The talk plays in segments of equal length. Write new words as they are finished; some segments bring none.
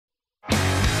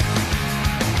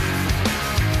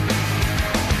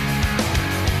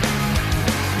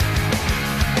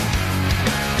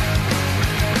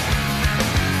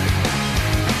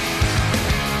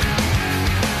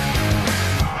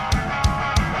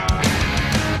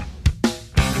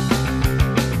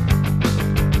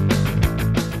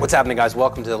What's happening, guys?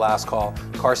 Welcome to The Last Call.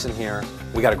 Carson here.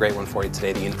 We got a great one for you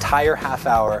today. The entire half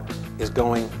hour is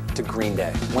going to Green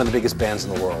Day, one of the biggest bands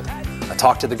in the world. I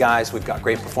talked to the guys. We've got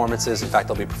great performances. In fact,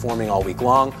 they'll be performing all week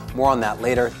long. More on that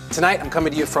later. Tonight, I'm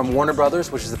coming to you from Warner Brothers,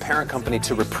 which is the parent company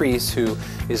to Reprise, who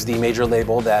is the major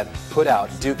label that put out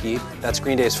Dookie. That's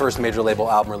Green Day's first major label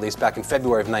album released back in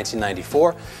February of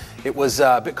 1994. It was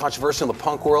a bit controversial in the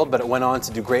punk world, but it went on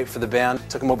to do great for the band. It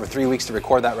took them over 3 weeks to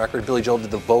record that record. Billy Joel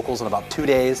did the vocals in about 2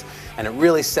 days, and it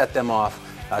really set them off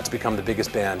to become the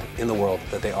biggest band in the world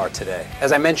that they are today.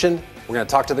 As I mentioned, we're going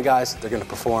to talk to the guys. They're going to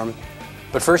perform.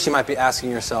 But first, you might be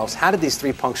asking yourselves, how did these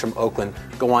three punks from Oakland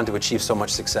go on to achieve so much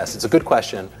success? It's a good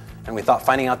question, and we thought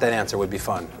finding out that answer would be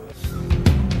fun.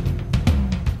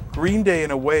 Green Day,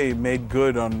 in a way, made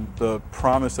good on the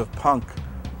promise of punk,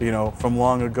 you know, from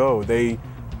long ago. They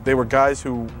were guys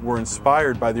who were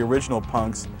inspired by the original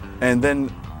punks and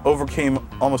then overcame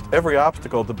almost every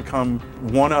obstacle to become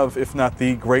one of, if not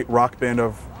the great rock band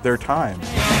of their time.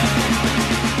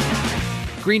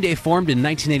 Green Day formed in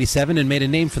 1987 and made a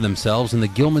name for themselves in the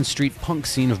Gilman Street punk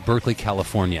scene of Berkeley,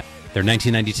 California. Their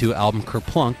 1992 album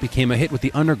Kerplunk became a hit with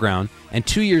the underground, and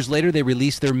 2 years later they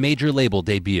released their major label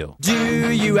debut.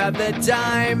 Do you have the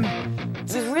time? It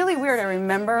was really weird. I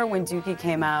remember when Dookie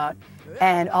came out,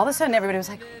 and all of a sudden everybody was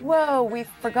like, whoa, we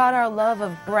forgot our love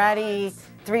of bratty,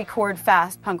 three-chord,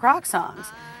 fast punk rock songs.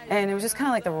 And it was just kind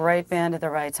of like the right band at the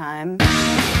right time.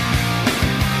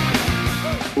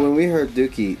 When we heard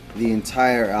Dookie, the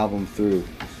entire album through,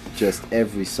 just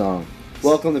every song.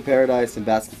 Welcome to Paradise and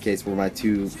Basket Case were my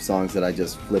two songs that I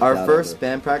just flipped out. Our first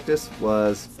band practice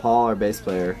was Paul, our bass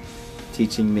player,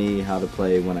 teaching me how to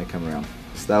play When I Come Around.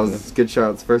 So that was Good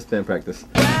Charlotte's first band practice.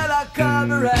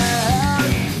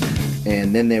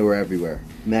 And then they were everywhere.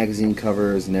 Magazine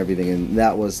covers and everything, and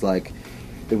that was like,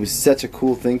 it was such a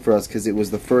cool thing for us because it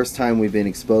was the first time we've been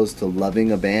exposed to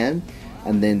loving a band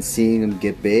and then seeing them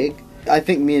get big. I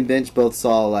think me and Bench both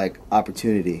saw like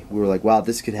opportunity. We were like, wow,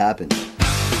 this could happen.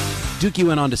 Dookie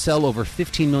went on to sell over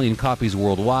 15 million copies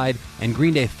worldwide, and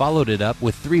Green Day followed it up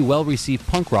with 3 well-received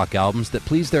punk rock albums that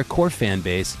pleased their core fan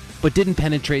base, but didn't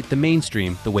penetrate the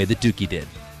mainstream the way that Dookie did.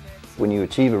 When you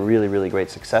achieve a really, really great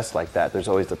success like that, there's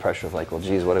always the pressure of like, well,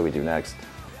 geez, what do we do next?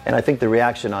 And I think the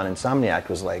reaction on Insomniac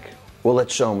was like, well,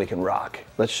 let's show them we can rock.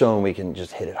 Let's show them we can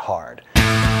just hit it hard.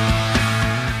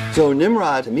 So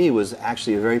Nimrod, to me, was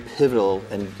actually a very pivotal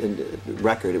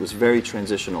record. It was very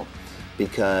transitional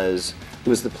because it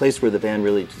was the place where the band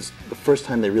really, the first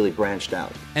time they really branched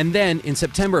out. And then, in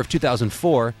September of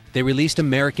 2004, they released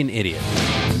American Idiot.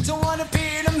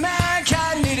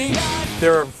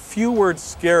 There are few words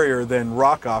scarier than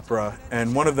rock opera,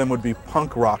 and one of them would be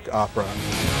punk rock opera.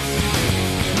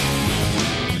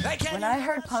 When I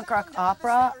heard punk rock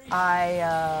opera,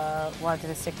 I wanted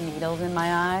to stick needles in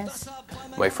my eyes.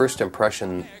 My first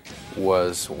impression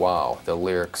was, wow, the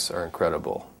lyrics are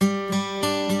incredible. The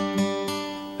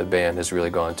band has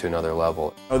really gone to another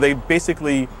level. They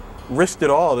basically risked it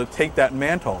all to take that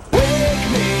mantle.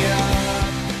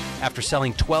 After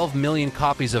selling 12 million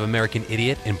copies of American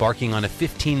Idiot, embarking on a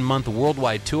 15-month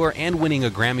worldwide tour, and winning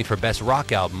a Grammy for Best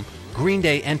Rock Album, Green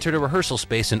Day entered a rehearsal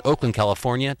space in Oakland,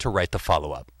 California to write the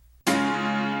follow-up.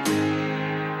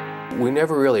 We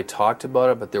never really talked about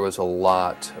it, but there was a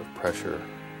lot of pressure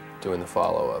doing the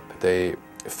follow-up. They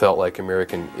felt like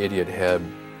American Idiot had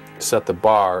set the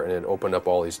bar and it opened up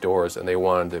all these doors, and they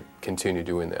wanted to continue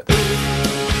doing that.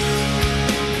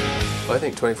 I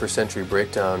think 21st Century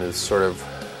Breakdown is sort of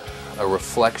a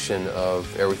reflection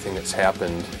of everything that's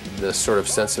happened. This sort of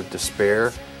sense of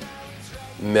despair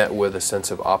met with a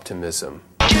sense of optimism.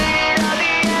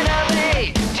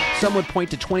 Some would point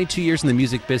to 22 years in the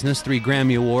music business, 3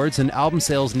 Grammy Awards, and album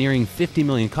sales nearing 50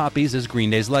 million copies as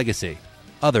Green Day's legacy.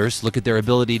 Others look at their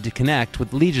ability to connect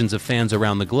with legions of fans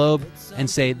around the globe and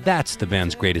say that's the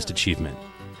band's greatest achievement.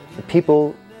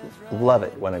 People love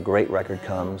it when a great record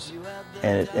comes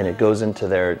and it goes into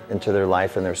their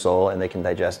life and their soul, and they can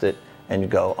digest it and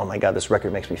go, oh my God, this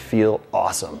record makes me feel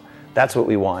awesome. That's what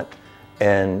we want,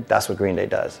 and that's what Green Day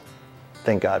does.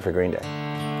 Thank God for Green Day.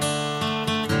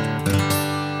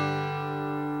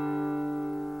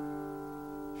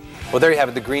 Well, there you have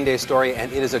it, the Green Day story,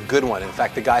 and it is a good one. In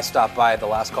fact, the guy stopped by at the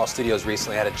Last Call Studios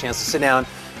recently. I had a chance to sit down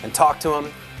and talk to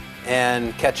him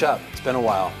and catch up. It's been a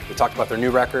while. We talked about their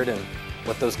new record and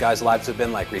what those guys' lives have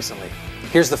been like recently.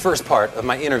 Here's the first part of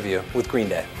my interview with Green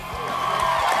Day.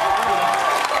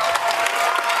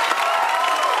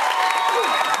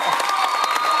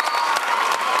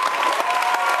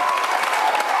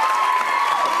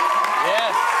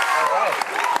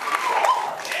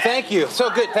 Thank you. So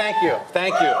good. Thank you.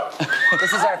 Thank you.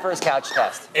 This is our first couch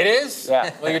test. It is?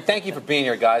 Yeah. Well, thank you for being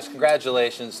here, guys.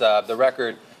 Congratulations. The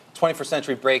record, 21st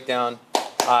Century Breakdown.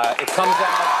 It comes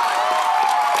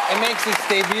out. It makes its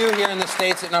debut here in the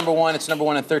States at #1. It's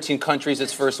 #1 in 13 countries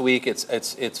its first week. It's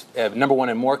 #1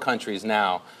 in more countries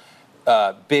now.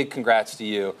 Big congrats to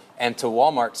you. And to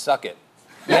Walmart, suck it.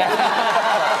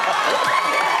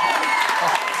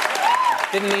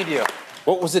 Didn't need you.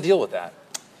 What was the deal with that?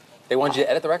 They wanted you to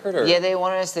edit the record, or? Yeah, they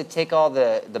wanted us to take all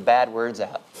the bad words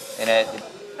out. And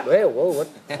whoa, what?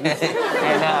 And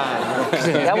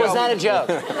that was not a joke.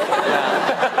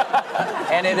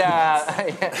 And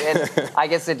I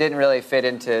guess it didn't really fit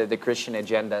into the Christian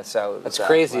agenda, so. That's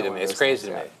crazy to me. It's crazy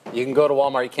to me. You can go to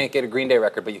Walmart, you can't get a Green Day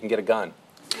record, but you can get a gun.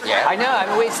 Yeah. I know. I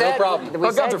mean, we said. No problem.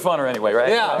 Well, guns are funner anyway, right?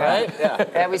 Yeah, right? Yeah.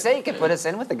 Yeah, we say you can put us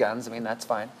in with the guns. I mean, that's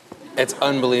fine. It's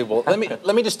unbelievable.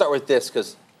 Let me just start with this,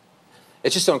 because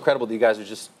it's just so incredible that you guys are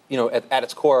just, at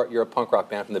its core, you're a punk rock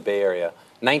band from the Bay Area.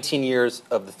 19 years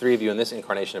of the three of you in this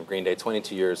incarnation of Green Day,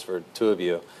 22 years for two of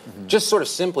you. Mm-hmm. Just sort of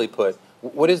simply put,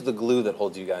 what is the glue that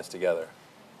holds you guys together?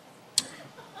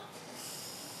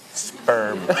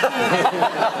 Sperm.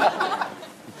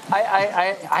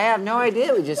 I have no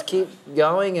idea. We just keep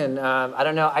going, and I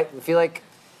don't know. I feel like,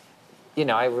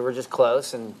 we're just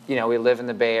close, and we live in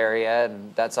the Bay Area,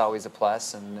 and that's always a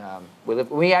plus. And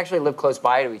we actually live close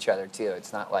by to each other too.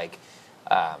 It's not like,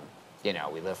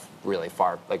 we live really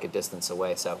far, like a distance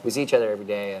away. So we see each other every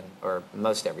day, or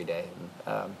most every day.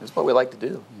 And, that's what we like to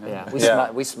do. Yeah,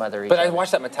 we smother each But other. I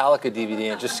watched that Metallica DVD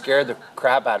and it just scared the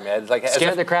crap out of me.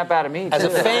 Scared the crap out of me too. As a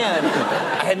fan,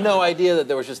 I had no idea that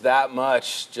there was just that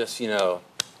much,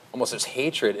 almost just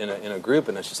hatred in a group.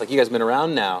 And it's just like, you guys have been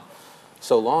around now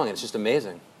so long, and it's just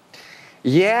amazing.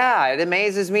 Yeah, it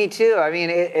amazes me too. I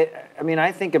mean,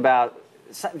 I think about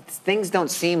things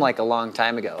don't seem like a long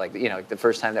time ago. Like the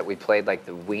first time that we played like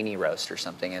the Weenie Roast or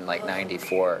something in like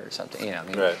 '94 or something.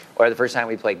 Right. Or the first time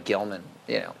we played Gilman.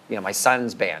 My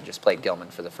son's band just played Gilman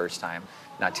for the first time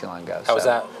not too long ago. How was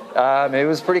that? It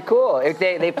was pretty cool.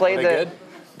 They played Are they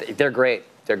good? They're great.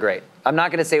 They're great. I'm not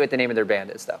going to say what the name of their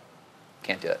band is though.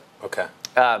 Can't do it. Okay.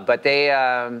 But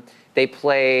they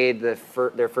played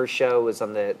their first show was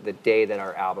on the day that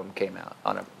our album came out,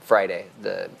 on a Friday.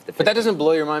 The 15th. But that doesn't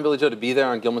blow your mind, Billy Joe, to be there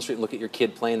on Gilman Street and look at your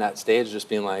kid playing that stage, just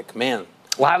being like, man.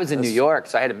 Well, I was in New York,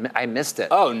 so I missed it.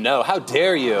 Oh no! How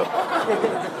dare you?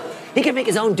 He can make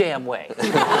his own damn way.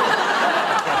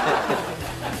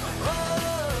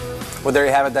 Well, there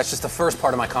you have it. That's just the first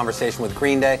part of my conversation with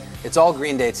Green Day. It's all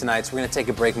Green Day tonight, so we're going to take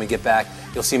a break. When we get back,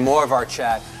 you'll see more of our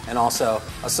chat and also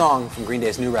a song from Green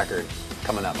Day's new record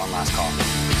coming up on Last Call.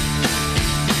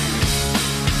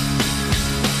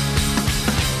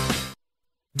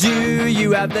 Do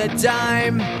you have the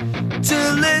time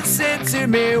to listen to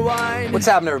me whine? What's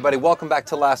happening, everybody? Welcome back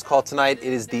to Last Call tonight.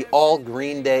 It is the all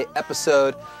Green Day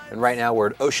episode, and right now we're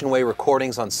at Ocean Way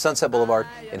Recordings on Sunset Boulevard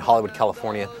in Hollywood,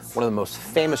 California, one of the most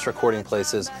famous recording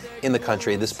places in the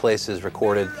country. This place has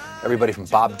recorded everybody from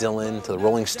Bob Dylan to the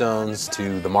Rolling Stones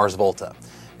to the Mars Volta.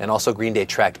 And also Green Day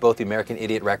tracked both the American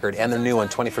Idiot record and their new one,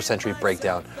 21st Century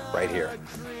Breakdown, right here.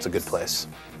 It's a good place.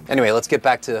 Anyway, let's get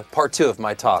back to part 2 of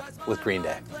my talk with Green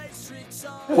Day.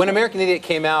 When American Idiot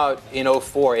came out in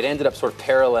 '04, it ended up sort of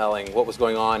paralleling what was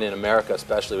going on in America,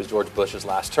 especially. It was George Bush's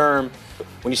last term.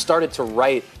 When you started to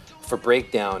write for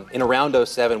Breakdown, in around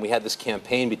 '07, we had this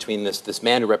campaign between this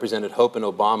man who represented Hope and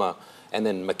Obama and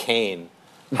then McCain.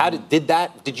 How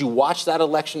did you watch that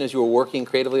election as you were working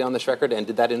creatively on this record, and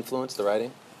did that influence the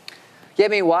writing? Yeah, I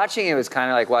mean, watching it was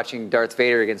kind of like watching Darth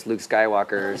Vader against Luke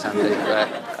Skywalker or something.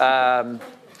 But,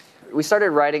 we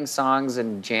started writing songs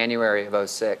in January of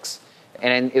 '06,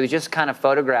 and it was just kind of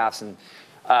photographs and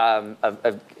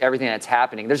of everything that's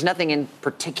happening. There's nothing in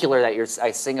particular that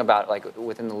I sing about like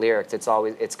within the lyrics.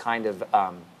 It's kind of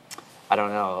I don't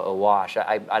know, a wash.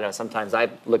 I don't know. Sometimes I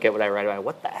look at what I write about.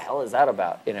 What the hell is that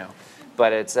about?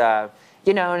 But it's and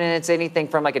it's anything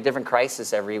from like a different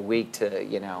crisis every week to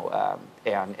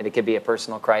and it could be a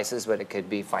personal crisis, but it could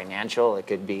be financial. It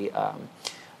could be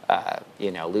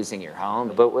losing your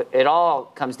home. But it all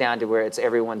comes down to where it's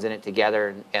everyone's in it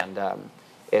together, and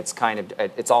it's kind of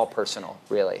it's all personal,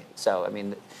 really. So I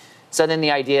mean, so then the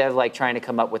idea of like trying to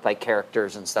come up with like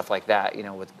characters and stuff like that,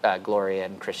 with Gloria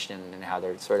and Christian and how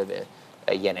they're sort of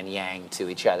a yin and yang to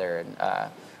each other, and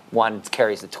one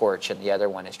carries the torch and the other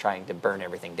one is trying to burn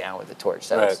everything down with the torch.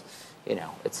 So right.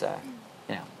 It's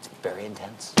very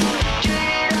intense.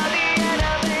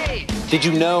 Did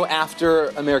you know after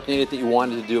American Idiot that you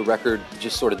wanted to do a record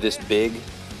just sort of this big?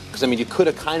 Because, I mean, you could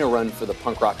have kind of run for the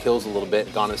punk rock hills a little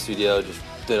bit, gone to the studio, just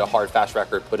did a hard, fast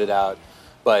record, put it out.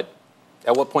 But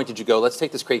At what point did you go, let's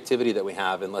take this creativity that we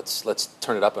have and let's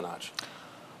turn it up a notch?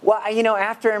 Well, you know,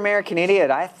 after American Idiot,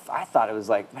 I thought it was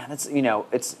like, man, that's, you know,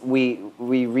 we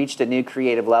reached a new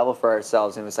creative level for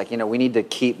ourselves, and it was like, you know, we need to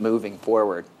keep moving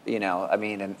forward. You know, I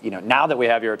mean, and you know, now that we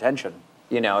have your attention,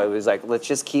 you know, it was like, let's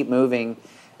just keep moving,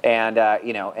 and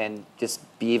you know, and just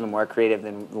be even more creative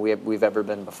than we've ever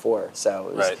been before. So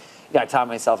it was, right. Yeah, I taught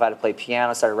myself how to play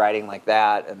piano, started writing like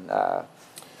that, and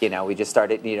you know, we just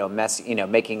started, you know,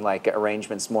 making like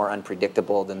arrangements more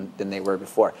unpredictable than they were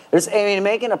before. I mean,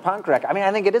 making a punk record, I mean,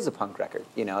 I think it is a punk record,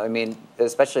 you know, I mean,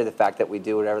 especially the fact that we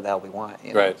do whatever the hell we want,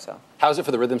 you know, right. So. How's it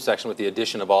for the rhythm section with the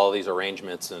addition of all of these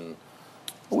arrangements? And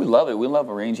Well, we love it. We love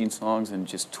arranging songs and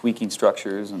just tweaking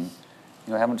structures, and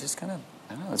you know, having just kind of,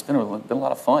 I don't know, it's been a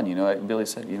lot of fun. You know, like Billy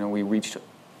said, you know, we reached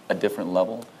a different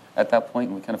level at that point,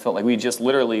 and we kind of felt like we just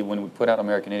literally, when we put out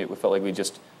American Idiot, we felt like we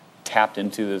just tapped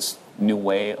into this new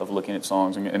way of looking at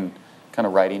songs and kind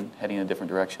of writing, heading in a different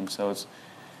direction. So it's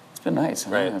been nice.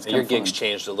 Right. It's Your gig's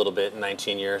changed a little bit in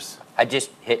 19 years. I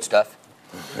just hit stuff.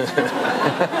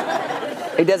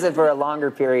 He does it for a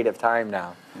longer period of time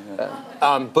now.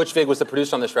 Butch Vig was the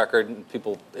producer on this record. And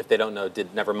people, if they don't know,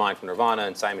 did Nevermind from Nirvana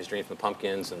and Siamese Dream from the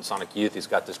Pumpkins and Sonic Youth. He's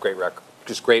got this great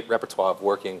repertoire of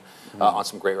working on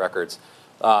some great records.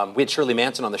 We had Shirley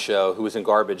Manson on the show, who was in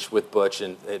Garbage with Butch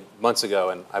months ago,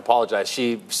 and I apologize.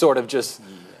 She sort of just,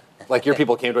 like your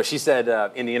people came to us. She said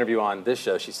in the interview on this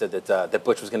show, she said that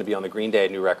Butch was going to be on the Green Day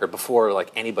new record before like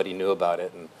anybody knew about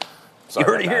it. And you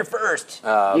heard it here first.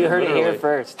 You heard it here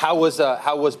first. How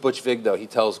was Butch Vig though? He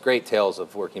tells great tales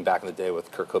of working back in the day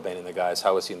with Kurt Cobain and the guys.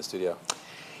 How was he in the studio?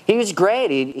 He was great.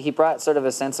 He brought sort of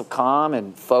a sense of calm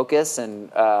and focus,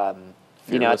 and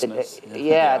you know, at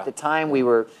the time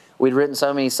we'd written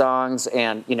so many songs,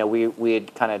 and you know, we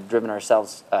had kind of driven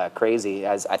ourselves crazy,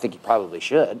 as I think you probably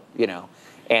should, you know.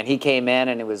 And he came in,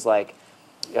 and it was like,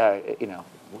 you know,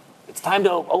 it's time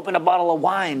to open a bottle of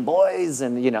wine, boys.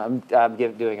 And you know, I'm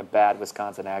doing a bad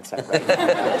Wisconsin accent right now.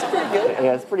 It's pretty good.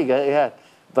 Yeah, it's pretty good. Yeah,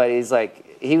 but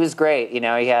he was great. You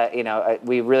know, he had, you know,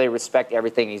 we really respect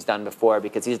everything he's done before,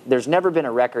 because there's never been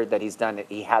a record that he's done that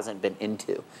he hasn't been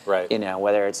into. Right. You know,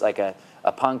 whether it's like a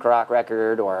punk rock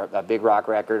record or a big rock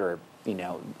record, or you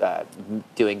know,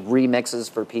 doing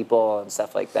remixes for people and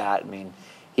stuff like that. I mean,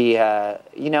 he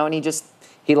you know, and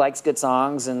he likes good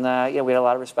songs, and you know, we had a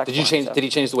lot of respect. Did he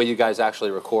change the way you guys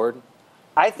actually record?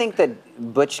 I think that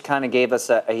Butch kind of gave us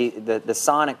the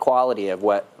sonic quality of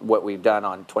what we've done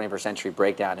on 21st Century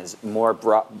Breakdown is more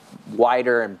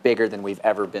wider and bigger than we've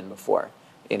ever been before.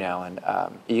 You know,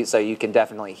 and so you can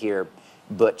definitely hear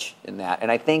Butch in that.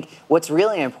 And I think what's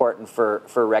really important for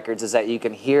records is that you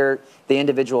can hear the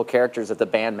individual characters of the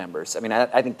band members. I mean,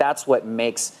 I think that's what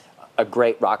makes a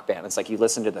great rock band. It's like you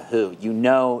listen to The Who, you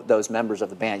know those members of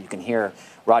the band. You can hear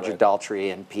Roger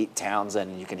Daltrey and Pete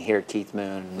Townsend, and you can hear Keith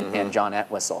Moon and John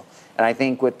Entwistle. And I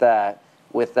think with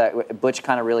Butch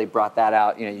kind of really brought that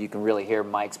out. You know, you can really hear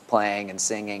Mike's playing and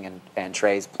singing, and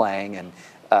Trey's playing and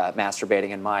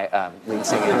masturbating, and my lead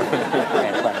singing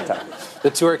and playing guitar.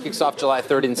 The tour kicks off July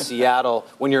 3rd in Seattle.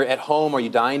 When you're at home, are you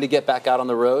dying to get back out on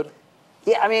the road?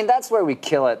 Yeah, I mean, that's where we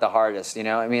kill it the hardest, you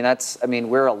know? I mean,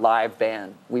 we're a live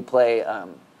band. We play,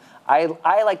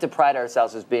 I like to pride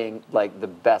ourselves as being, like, the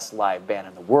best live band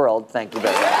in the world. Thank you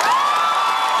very much. You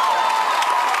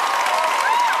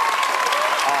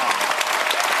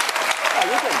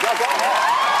can go ahead.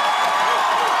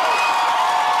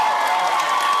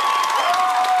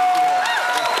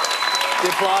 The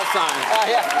applause sign.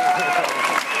 Yeah.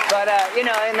 But, you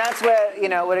know, and that's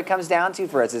what it comes down to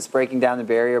for us. It's breaking down the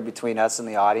barrier between us and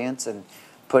the audience and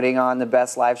putting on the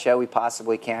best live show we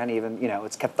possibly can. Even, you know,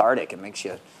 it's cathartic. It makes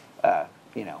you,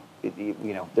 you know,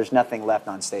 there's nothing left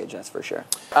on stage, that's for sure.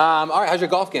 All right, how's your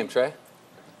golf game, Trey?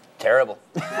 Terrible.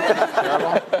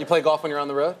 Terrible? You play golf when you're on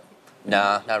the road?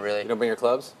 Nah, not really. You don't bring your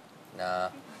clubs? Nah.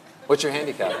 What's your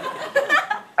handicap?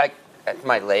 That's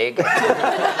my leg.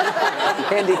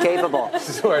 Handy capable. I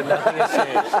swear, nothing has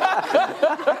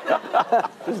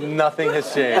changed. Nothing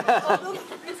has changed.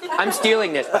 I'm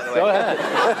stealing this, by the way. Go ahead.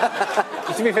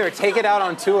 Just do me a favor, take it out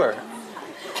on tour. Me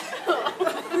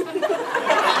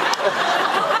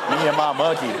and my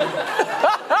monkey.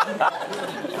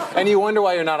 And you wonder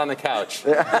why you're not on the couch.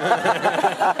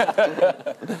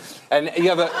 And you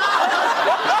have a...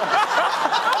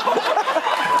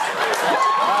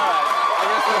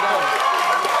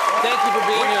 Thank you for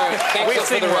being here. Thanks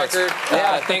for the record.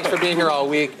 Yeah, thanks for being here all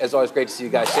week. As always, great to see you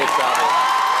guys. Safe travel.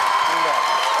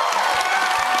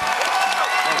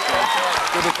 Thanks, man.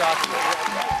 Good to talk to you.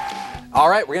 All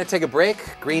right, we're going to take a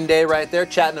break. Green Day right there,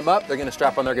 chatting them up. They're going to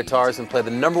strap on their guitars and play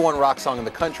the #1 rock song in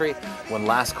the country when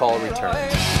Last Call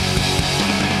returns.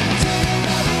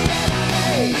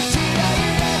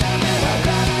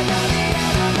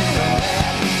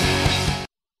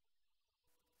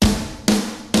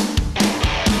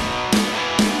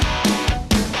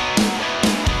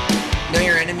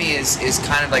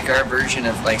 had like our version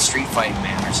of like Street Fighting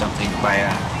Man or something by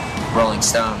Rolling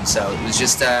Stone. So it was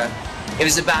just it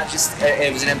was about just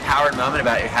it was an empowered moment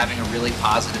about having a really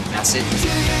positive message.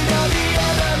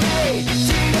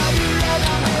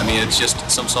 I mean, it's just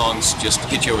some songs just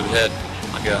hit you over the head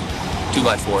like a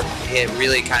 2x4. It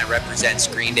really kind of represents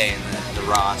Green Day in the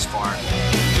rawest form.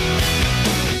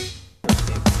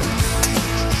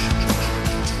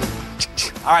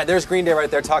 All right, there's Green Day right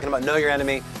there talking about Know Your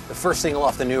Enemy, the first single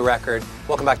off the new record.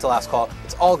 Welcome back to Last Call.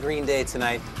 It's all Green Day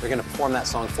tonight. We're going to perform that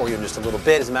song for you in just a little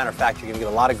bit. As a matter of fact, you're going to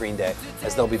get a lot of Green Day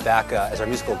as they'll be back as our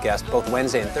musical guest both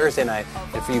Wednesday and Thursday night.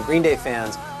 And for you Green Day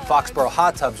fans, Foxboro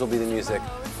Hot Tubs will be the music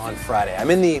on Friday. I'm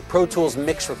in the Pro Tools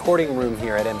mix recording room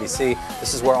here at NBC.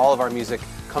 This is where all of our music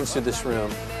comes through this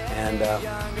room, and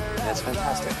it's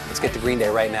fantastic. Let's get to Green Day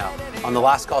right now. On the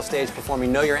Last Call stage,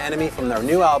 performing Know Your Enemy from their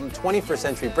new album, 21st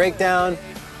Century Breakdown.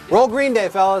 Roll Green Day,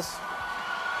 fellas.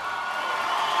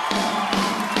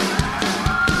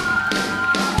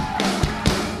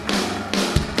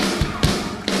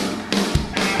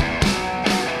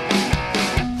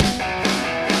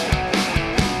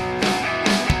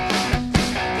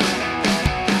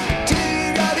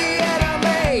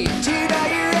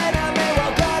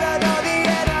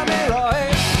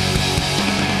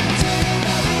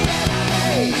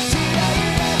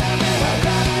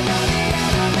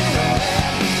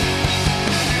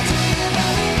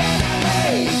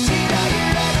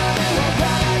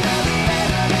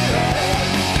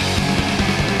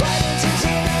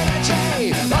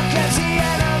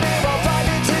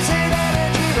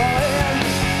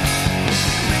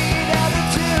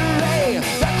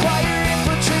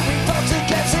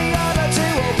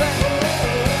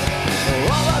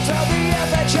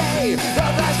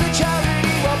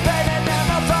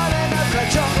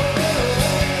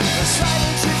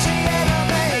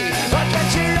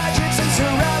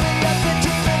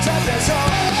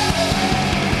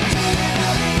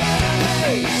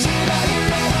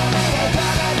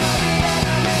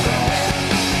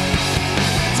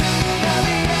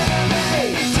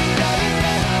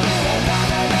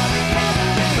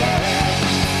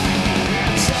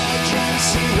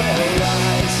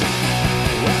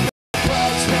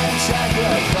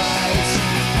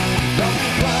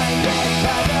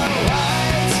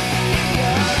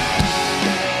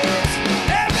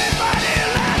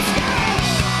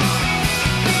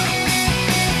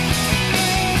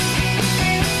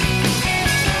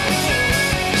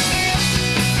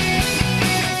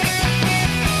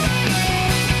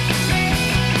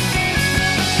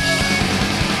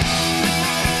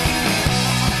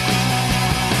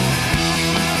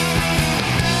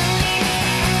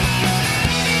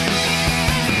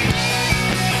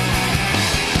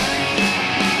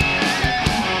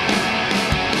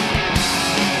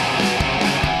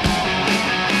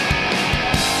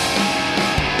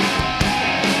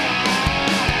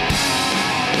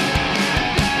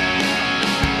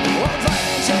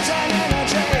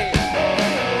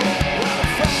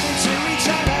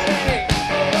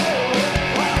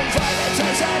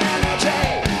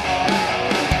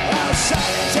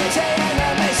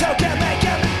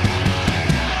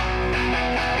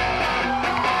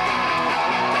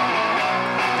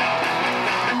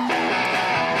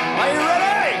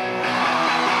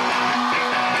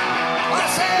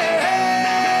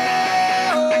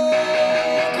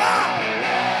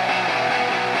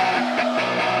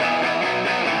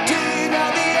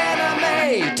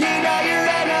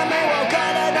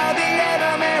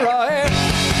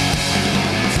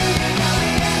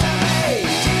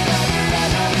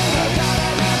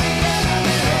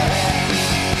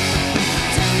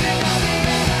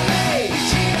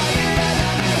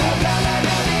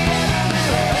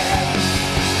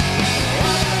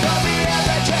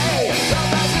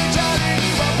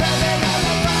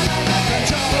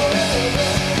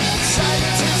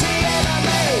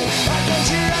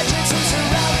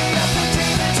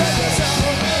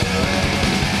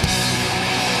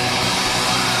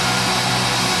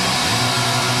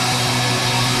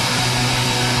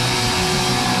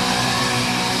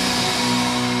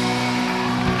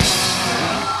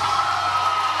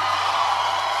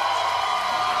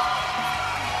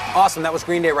 Awesome, that was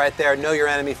Green Day right there. Know Your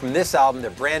Enemy from this album, their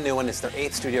brand new one. It's their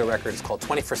 8th studio record. It's called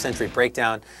 21st Century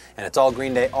Breakdown, and it's all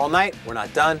Green Day all night. We're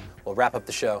not done. We'll wrap up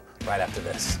the show right after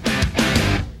this.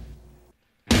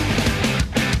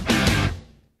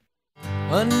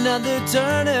 Another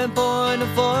turning point, a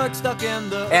fork stuck in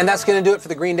the... And that's going to do it for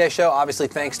the Green Day show. Obviously,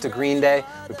 thanks to Green Day.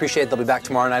 We appreciate it. They'll be back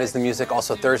tomorrow night as the music.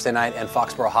 Also, Thursday night and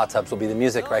Foxboro Hot Tubs will be the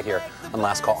music right here on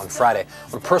Last Call on Friday.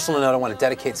 On a personal note, I want to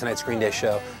dedicate tonight's Green Day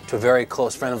show to a very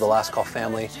close friend of the Last Call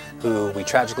family who we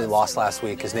tragically lost last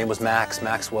week. His name was Max.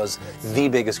 Max was the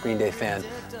biggest Green Day fan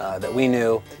that we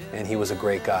knew, and he was a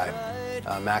great guy.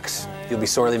 Max, you'll be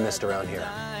sorely missed around here.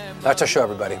 That's our show,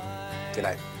 everybody. Good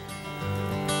night.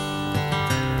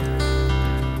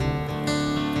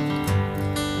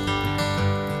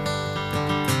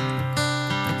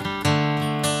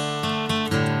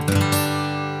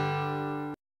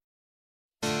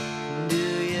 Do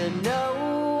you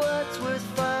know what's worth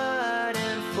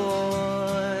fighting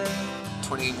for?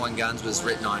 21 Guns was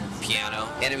written on piano,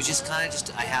 and it was just kind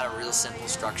of I had a real simple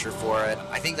structure for it.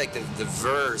 I think like the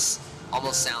verse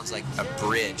almost sounds like a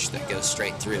bridge that goes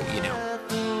straight through, you know.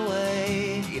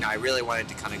 You know, I really wanted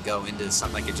to kind of go into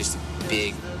something like just a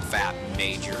big, fat,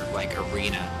 major like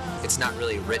arena. It's not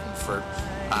really written for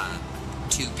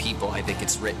 2 people. I think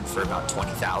it's written for about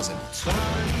 20,000.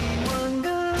 21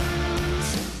 guns,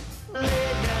 lay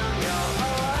down your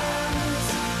arms,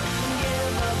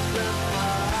 give up the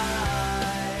fight.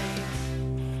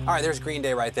 All right, there's Green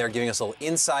Day right there giving us a little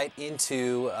insight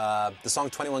into the song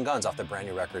 21 Guns off their brand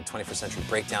new record, 21st Century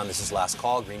Breakdown. This is Last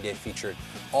Call. Green Day featured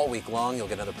all week long. You'll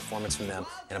get another performance from them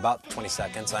in about 20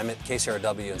 seconds. I'm at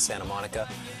KCRW in Santa Monica,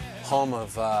 home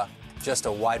of just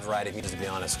a wide variety of music, to be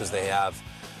honest, because they have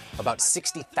about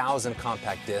 60,000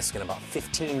 compact discs and about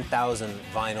 15,000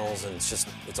 vinyls, and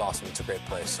it's awesome. It's a great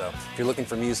place. So if you're looking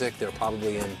for music, they're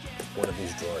probably in one of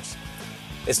these drawers.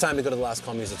 It's time to go to the Last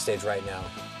Call music stage right now.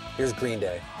 Here's Green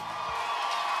Day.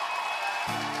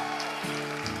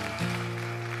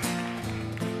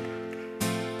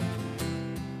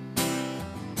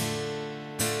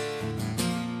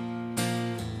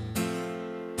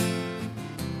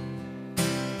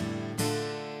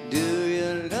 Do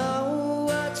you know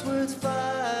what's worth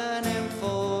fighting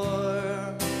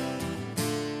for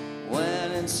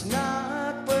when it's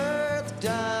not worth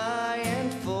dying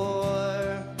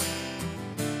for?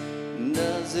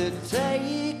 Does it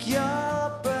take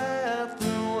your breath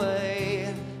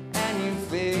away and you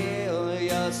feel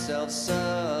yourself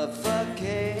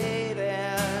suffocating?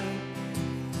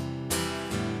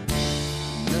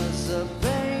 Does the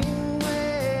pain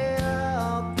weigh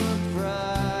out the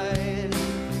pride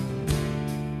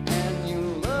and you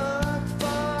look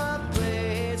for a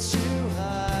place to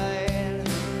hide?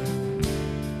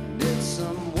 Did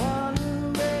someone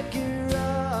break your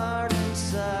heart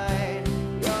inside?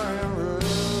 You're in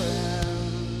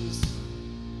ruins.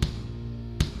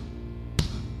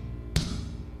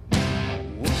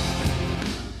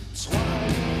 20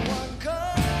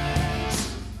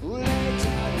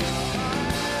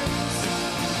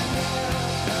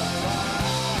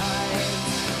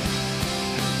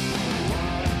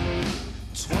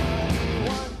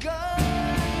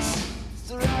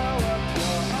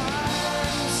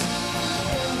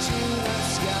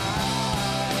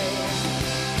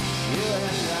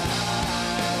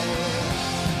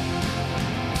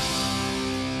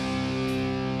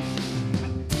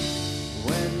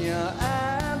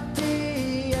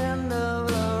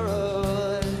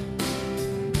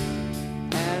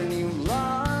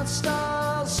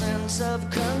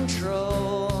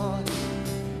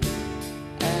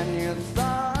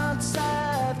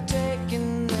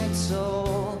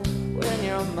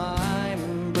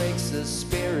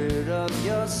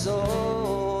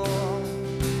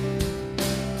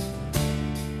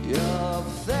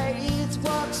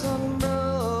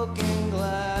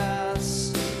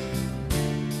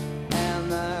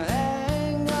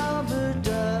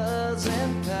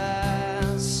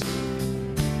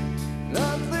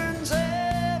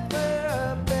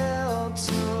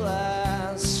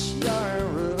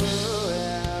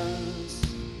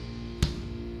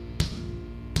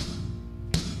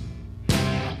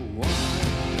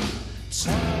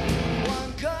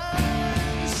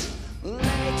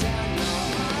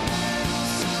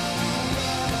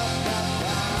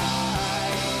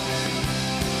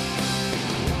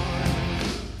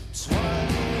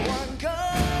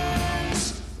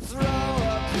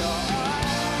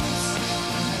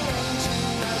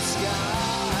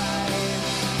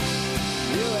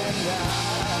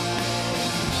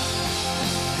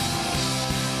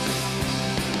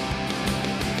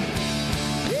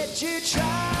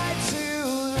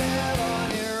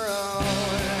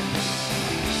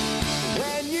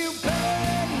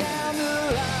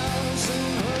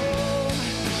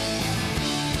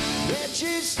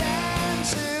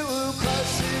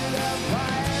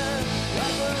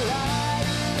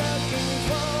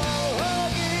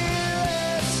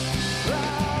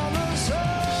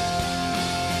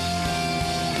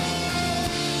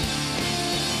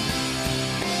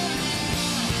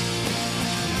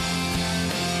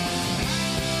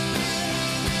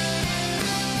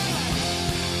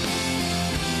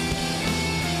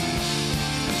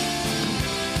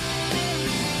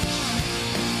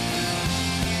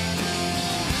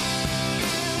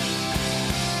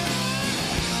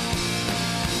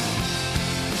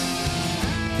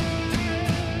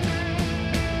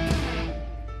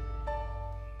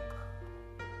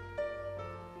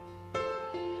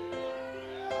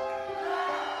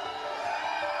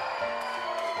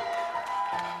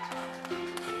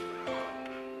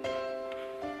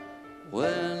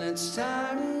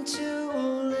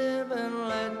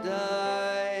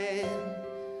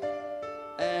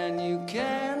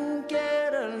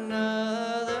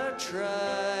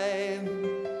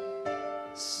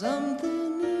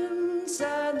 Something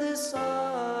inside this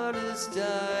heart has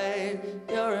died.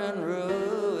 You're in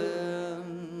ruins.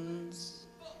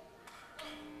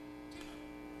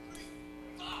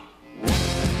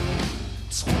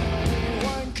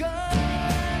 21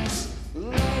 cuts. Lay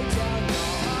down your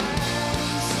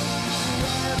arms.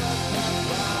 Never come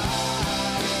by.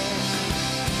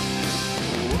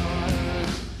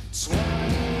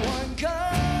 21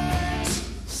 cuts.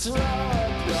 Throw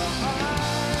up your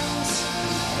arms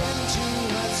into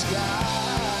the sky.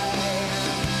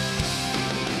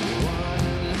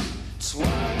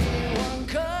 21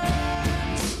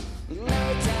 cuts. Lay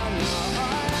down your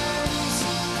arms.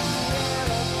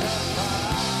 Never come by.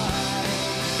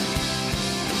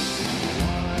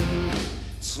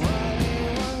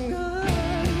 21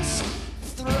 cuts.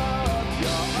 Throw up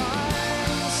your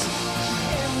arms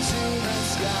into the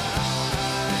sky.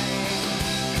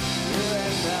 You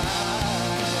and I.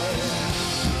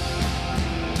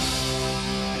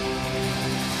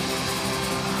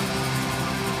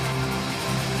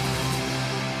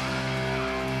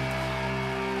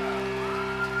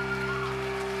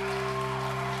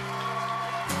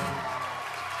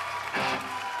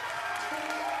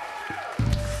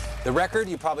 The record,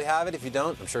 you probably have it. If you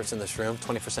don't, I'm sure it's in this room.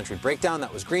 21st Century Breakdown.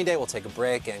 That was Green Day. We'll take a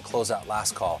break and close out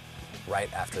Last Call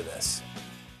right after this.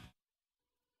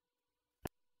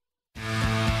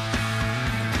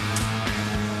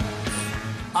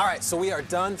 All right, so we are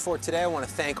done for today. I want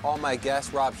to thank all my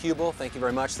guests. Rob Hubel, thank you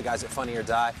very much. The guys at Funny or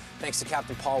Die. Thanks to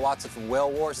Captain Paul Watson from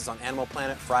Whale Wars. It's on Animal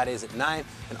Planet Fridays at 9.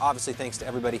 And obviously thanks to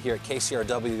everybody here at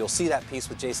KCRW. You'll see that piece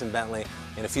with Jason Bentley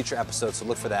in a future episode, so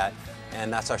look for that.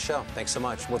 And that's our show. Thanks so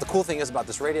much. Well, the cool thing is about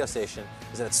this radio station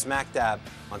is that it's smack dab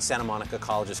on Santa Monica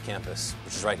College's campus,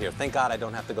 which is right here. Thank God I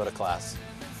don't have to go to class.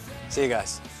 See you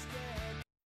guys.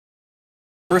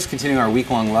 First, continuing our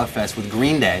week-long Love Fest with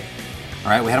Green Day. All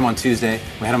right, we had them on Tuesday.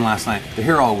 We had them last night. They're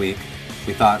here all week.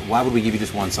 We thought, why would we give you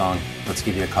just one song? Let's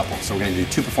give you a couple. So we're going to do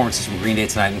 2 performances from Green Day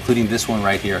tonight, including this one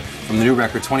right here from the new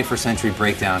record, 21st Century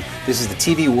Breakdown. This is the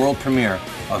TV world premiere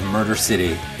of Murder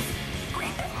City.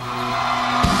 Green Day.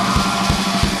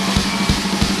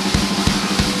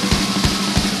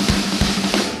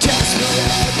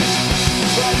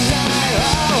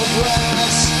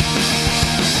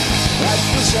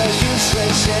 So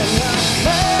useless in the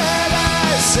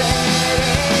murder city.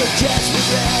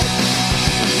 Desperate,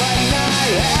 but not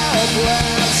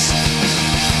helpless.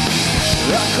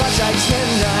 The contact's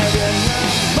midnight in the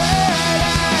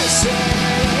murder city.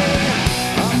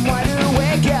 I'm wide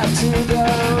awake after the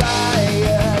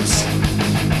riots.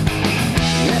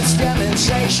 It's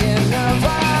demonstration of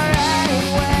our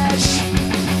anguish.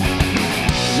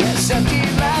 It's empty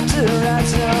laughter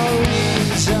has no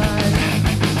reason.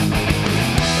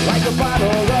 Like a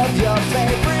bottle of your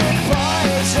favorite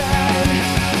poison.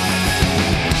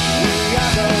 We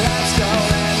are the last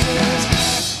calendars.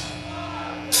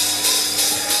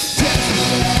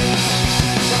 Desperate,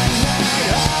 but not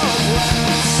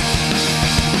hopeless.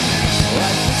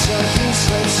 Life is so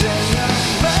useless in the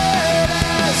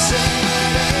murder city.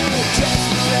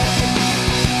 Desperate,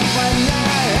 but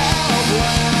not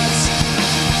helpless.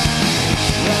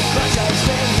 The contact's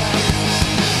midnight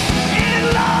in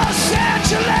Los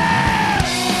Angeles.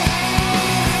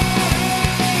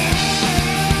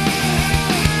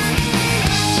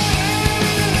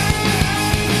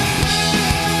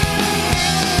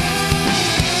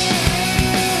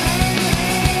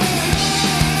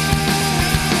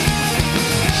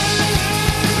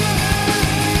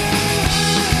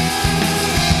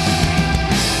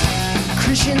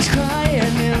 Christians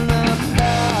crying in the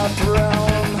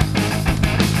bathroom,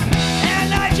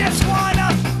 and I just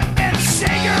wanna end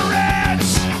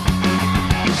cigarettes.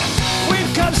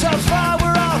 We've come so far,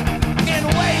 we're all in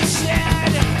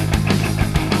wasted.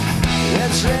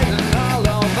 It's written all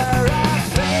over our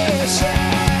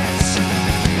faces.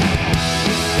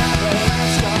 Never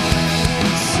last going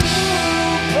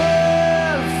superphatic.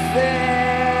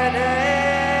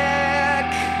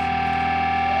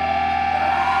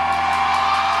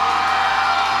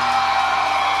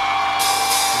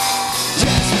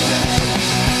 Desperate,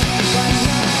 but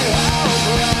not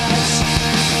hopeless.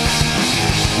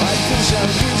 Life is so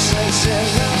useless in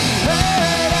the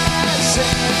murder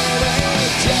city.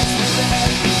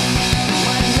 Desperate,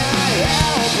 but not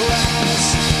helpless.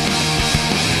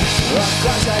 The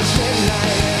contact's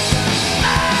midnight in the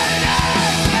murder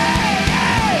city.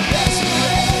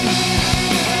 Desperate,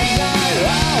 but not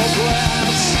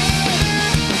hopeless.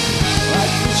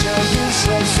 Life is so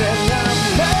useless in the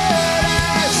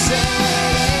murder city.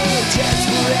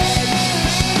 Desperate,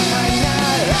 but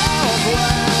not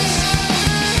helpless.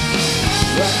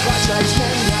 The contact's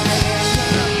midnight in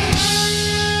the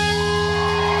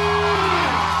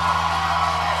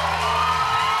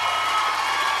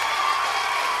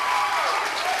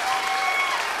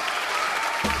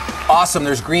Awesome.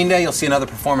 There's Green Day. You'll see another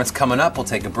performance coming up. We'll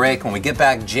take a break. When we get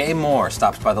back, Jay Moore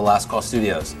stops by the Last Call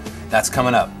Studios. That's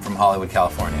coming up from Hollywood,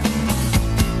 California.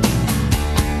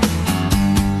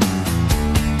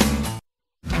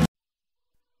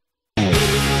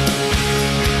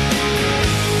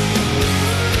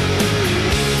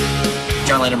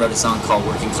 John Lennon wrote a song called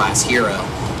Working Class Hero.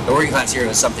 The Working Class Hero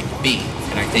is something to be,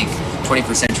 and I think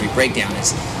 21st Century Breakdown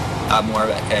is more of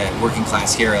a working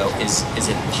class hero. Is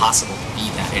it possible to be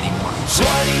that anymore?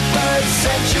 21st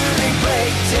Century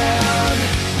Breakdown.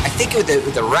 I think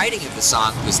with the writing of the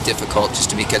song was difficult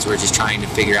just because we're just trying to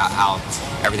figure out how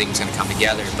everything was going to come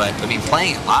together. But I mean,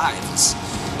 playing it live is,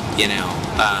 you know,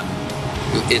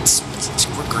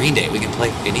 we're Green Day. We can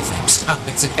play anything. So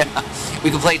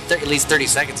we can play at least 30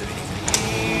 seconds of anything.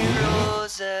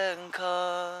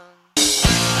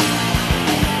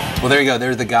 Well, there you go.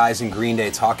 There's the guys in Green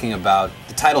Day talking about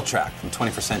the title track from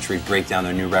 21st Century Breakdown,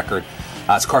 their new record.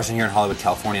 It's Carson here in Hollywood,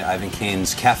 California. Ivan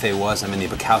Kane's Cafe Was. I'm in the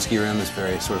Bukowski Room, this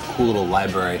very sort of cool little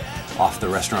library off the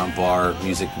restaurant, bar,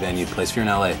 music venue place. If you're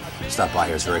in LA, stop by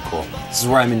here. It's very cool. This is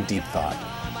where I'm in deep thought.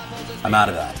 I'm out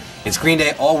of that. It's Green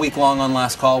Day all week long on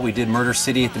Last Call. We did Murder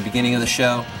City at the beginning of the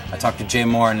show. I talked to Jay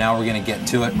Moore, and now we're going to get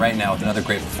to it right now with another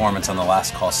great performance on the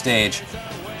Last Call stage.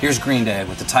 Here's Green Day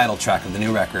with the title track of the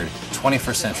new record,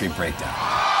 21st Century Breakdown.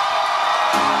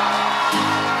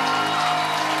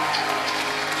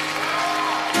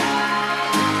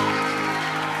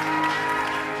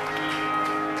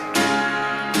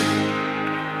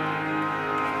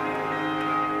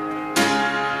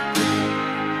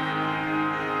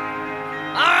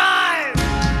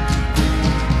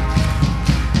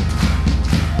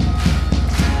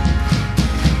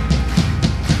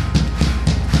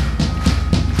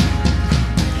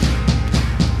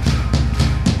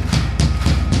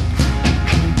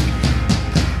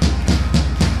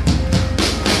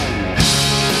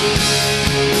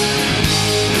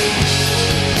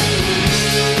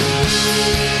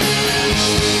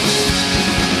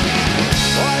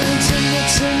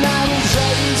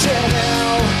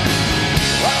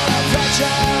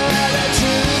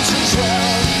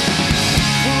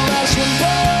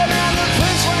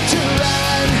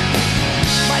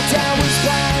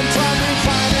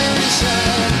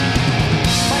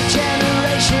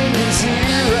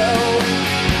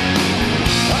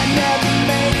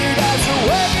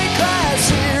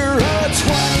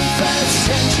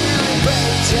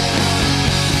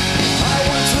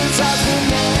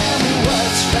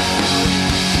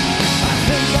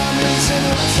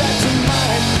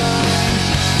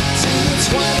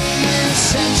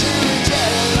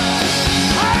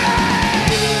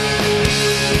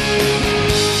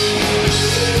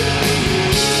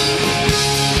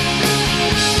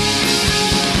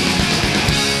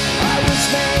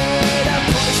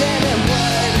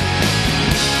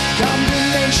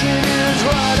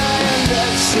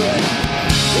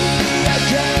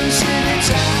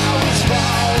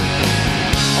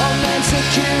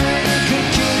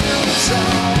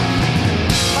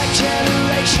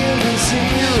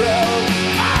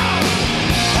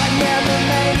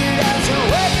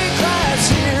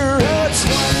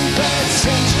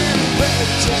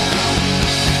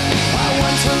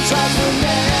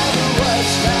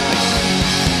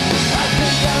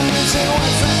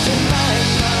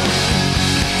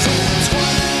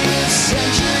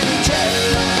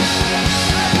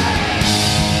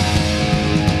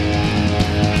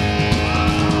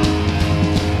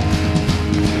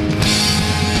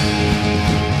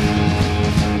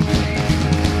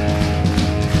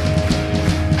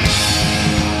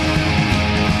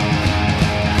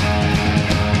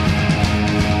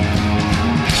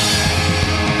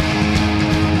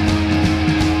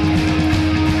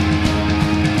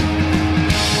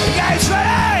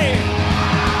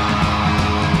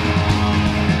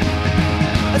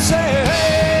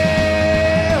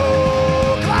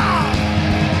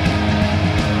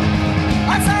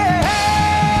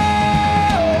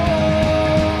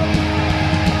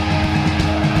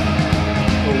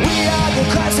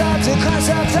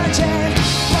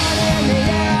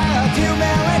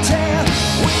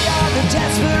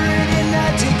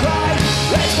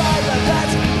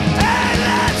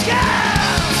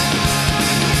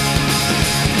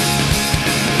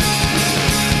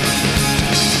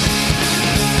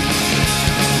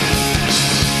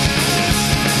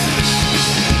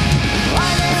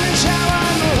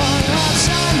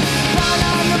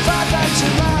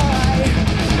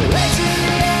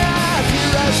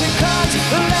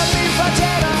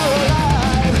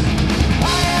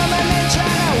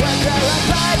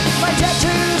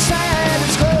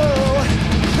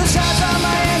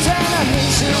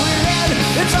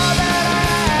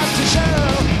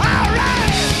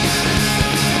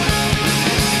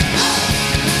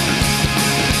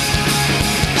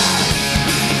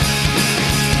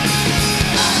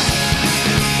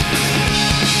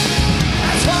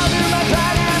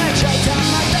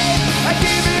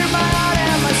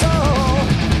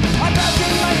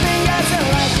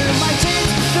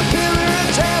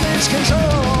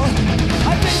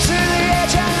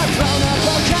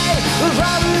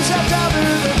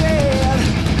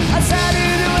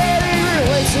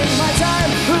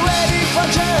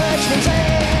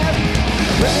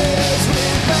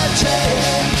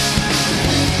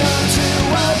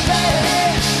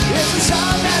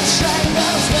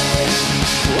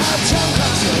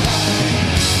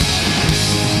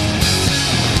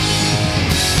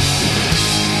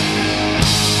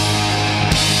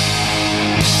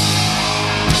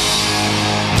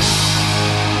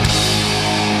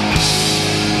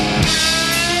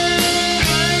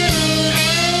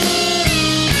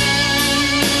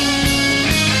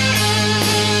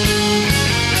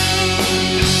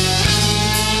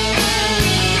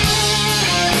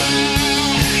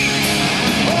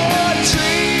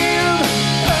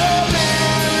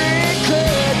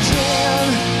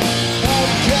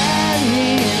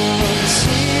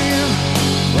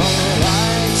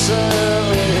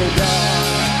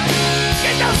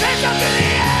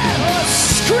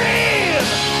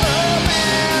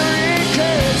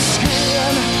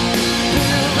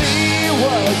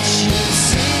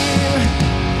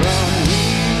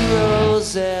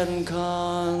 time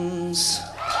comes.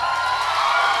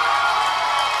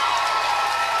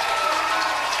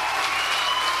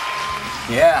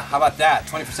 Yeah, how about that?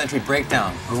 21st Century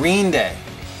Breakdown, Green Day.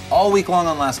 All week long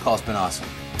on Last Call, it's been awesome.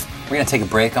 We're gonna take a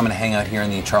break. I'm gonna hang out here in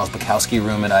the Charles Bukowski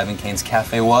room at Ivan Kane's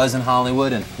Cafe Was in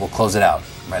Hollywood, and we'll close it out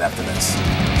right after this.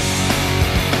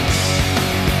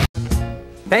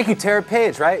 Thank you, Tara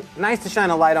Page, right? Nice to shine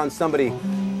a light on somebody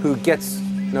who gets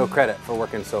no credit for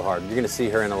working so hard. You're gonna see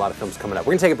her in a lot of films coming up.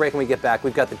 We're gonna take a break. When we get back,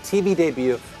 we've got the TV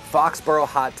debut, Foxboro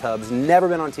Hot Tubs, never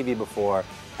been on TV before,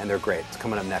 and they're great. It's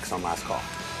coming up next on Last Call.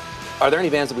 Are there any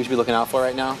bands that we should be looking out for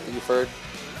right now that you've heard?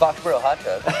 Foxboro Hot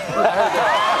Tub.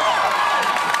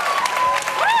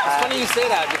 It's funny you say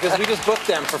that because we just booked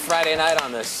them for Friday night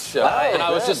on this show. And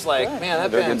I was just like, man,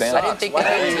 that band sucks. I didn't think they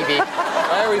had TV.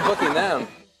 Why are we booking them?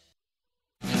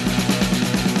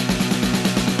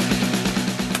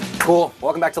 Cool.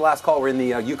 Welcome back to Last Call. We're in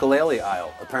the ukulele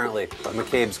aisle, apparently, of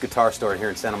McCabe's guitar store here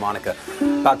in Santa Monica.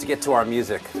 About to get to our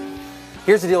music.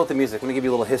 Here's the deal with the music. Let me give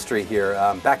you a little history here.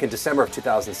 Back in December of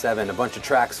 2007, a bunch of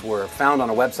tracks were found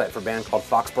on a website for a band called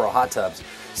Foxboro Hot Tubs.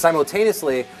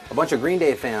 Simultaneously, a bunch of Green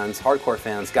Day fans, hardcore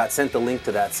fans, got sent the link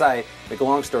to that site. Make a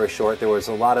long story short, there was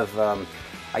a lot of,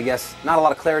 I guess, not a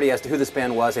lot of clarity as to who this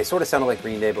band was. They sort of sounded like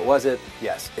Green Day, but was it?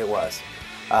 Yes, it was.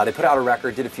 They put out a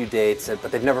record, did a few dates,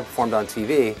 but they've never performed on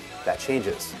TV. That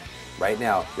changes. Right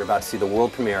now, you're about to see the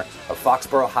world premiere of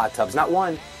Foxboro Hot Tubs. Not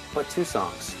one, but two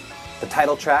songs. The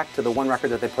title track to the one record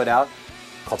that they put out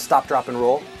called Stop, Drop, and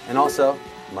Roll, and also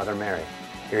Mother Mary.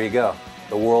 Here you go,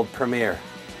 the world premiere,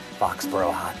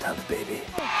 Foxboro Hot Tubs, baby.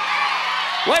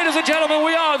 Ladies and gentlemen,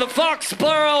 we are the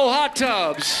Foxboro Hot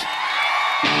Tubs.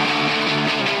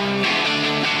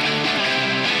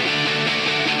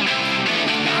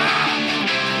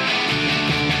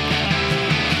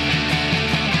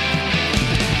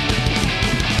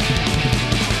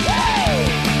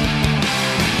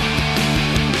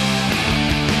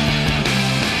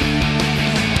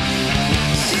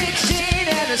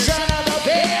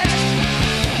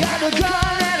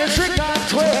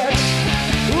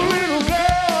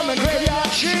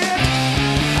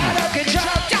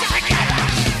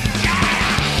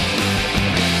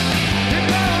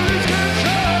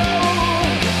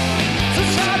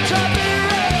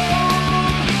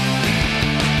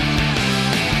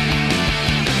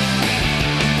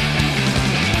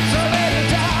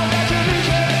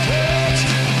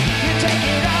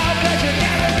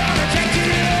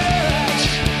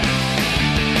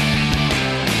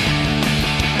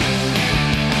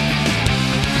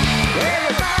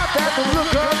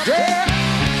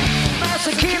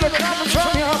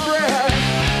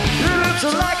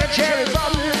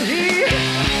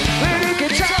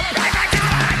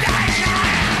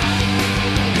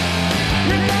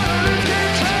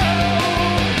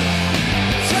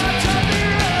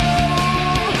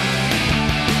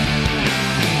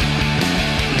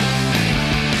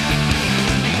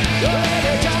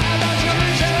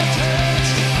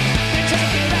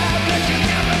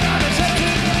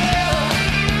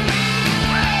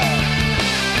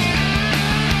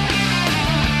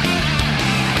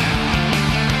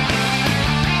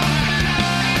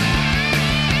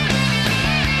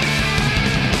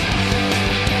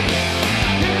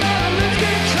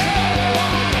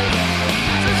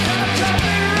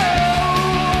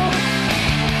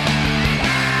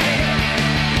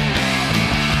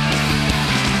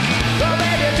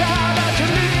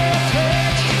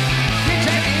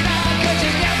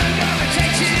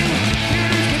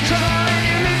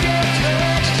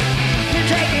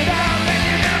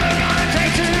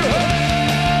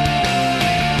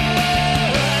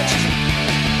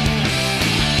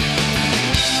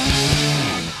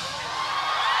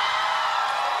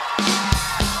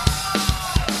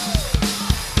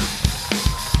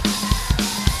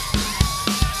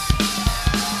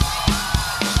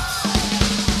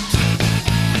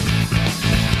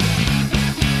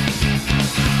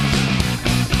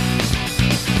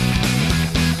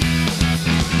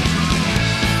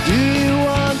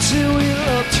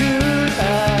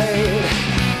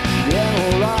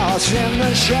 In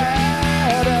the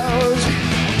shadows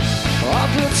of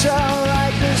the town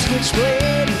like this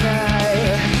switchblade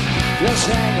night, just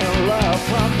hanging love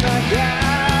from the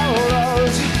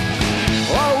gallows,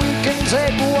 or we can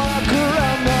take a walk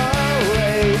around the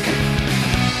lake.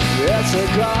 It's a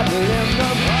garden in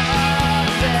the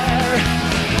park there,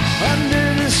 under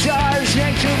the stars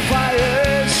next to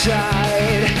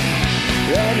fireside.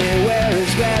 Anywhere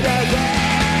is better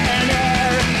than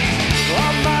here.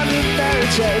 Oh, Mother Mary,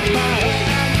 take my hand.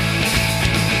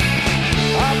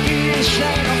 I'll be your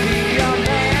saint, I'll be your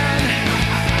man.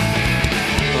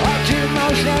 I'll do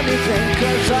most anything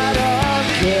 'cause I don't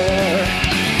care.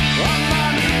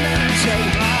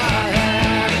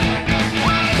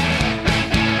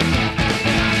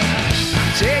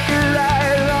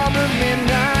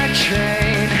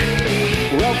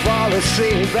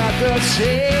 sleep at the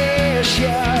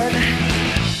station.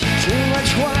 Too much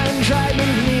wine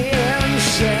driving me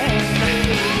insane.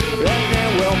 And then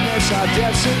we'll miss our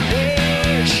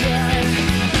destination.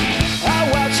 Oh,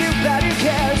 well, too bad who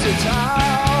cares, it's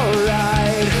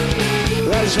alright.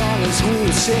 As long as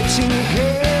we stick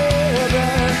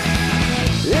together.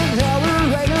 In hell or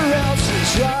rain or else in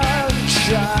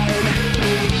sunshine.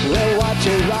 We'll watch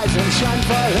it rise and shine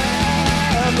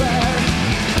forever.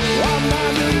 I'm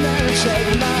under there and take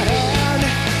my hand.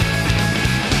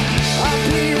 I'll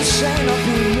be your saint, I'll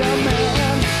be your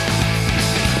man.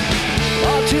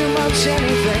 I'll do much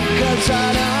anything cause I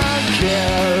don't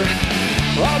care.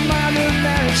 I'm under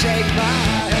there and take my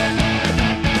hand.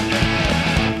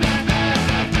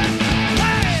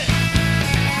 Hey!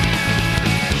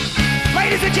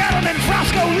 Ladies and gentlemen,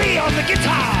 Frosco Lee on the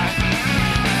guitar.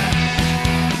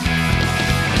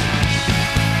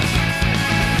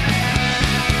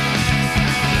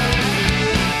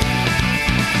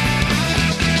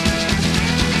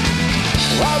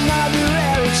 I'm not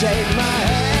ready to take my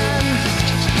hand.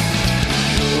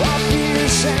 I'll be the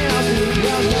same, I'll be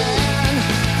your man.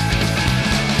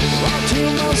 I'll do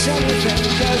most anything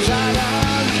cause I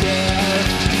don't care.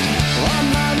 I'm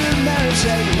not ready to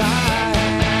take my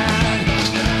hand.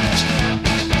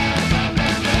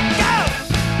 Go!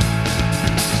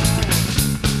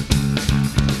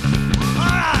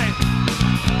 Alright!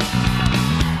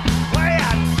 Where are you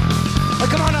at? Oh,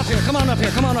 come on up here, come on up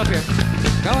here, come on up here.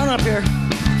 Come on up here.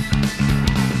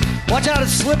 Watch out,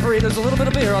 it's slippery. There's a little bit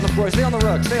of beer on the floor. Stay on the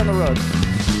rug. Stay on the rug.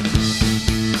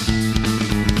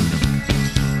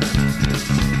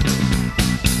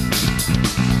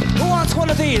 Who wants one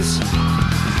of these?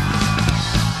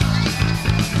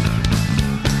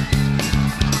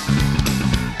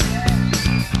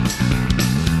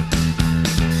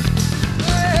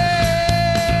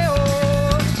 Hey,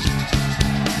 oh.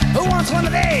 Who wants one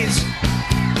of these?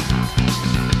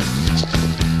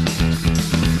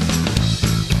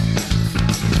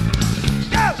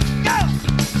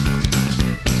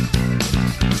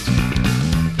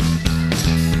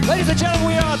 Ladies and gentlemen,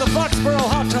 we are the Foxboro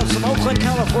Hot Tubs from Oakland,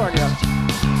 California.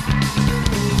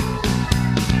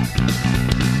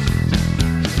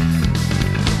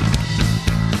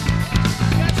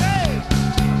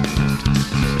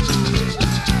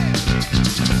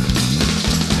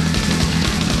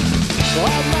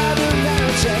 I'm not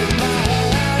gonna take my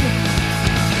hand.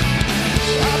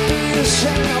 I'll be the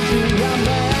same, I'll be your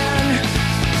man.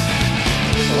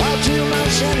 I'll do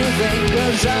much anything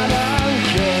cause I don't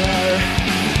care.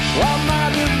 I'm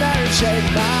not gonna take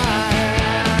my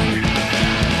hand.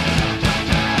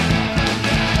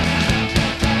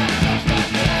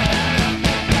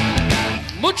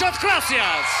 Muchas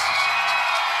gracias.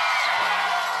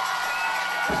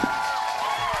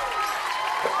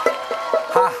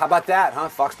 Ha, how about that, huh?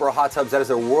 Foxboro Hot Tubs, that is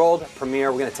their world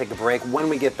premiere. We're gonna take a break. When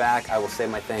we get back, I will say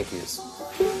my thank yous.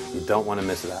 You don't wanna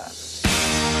miss that.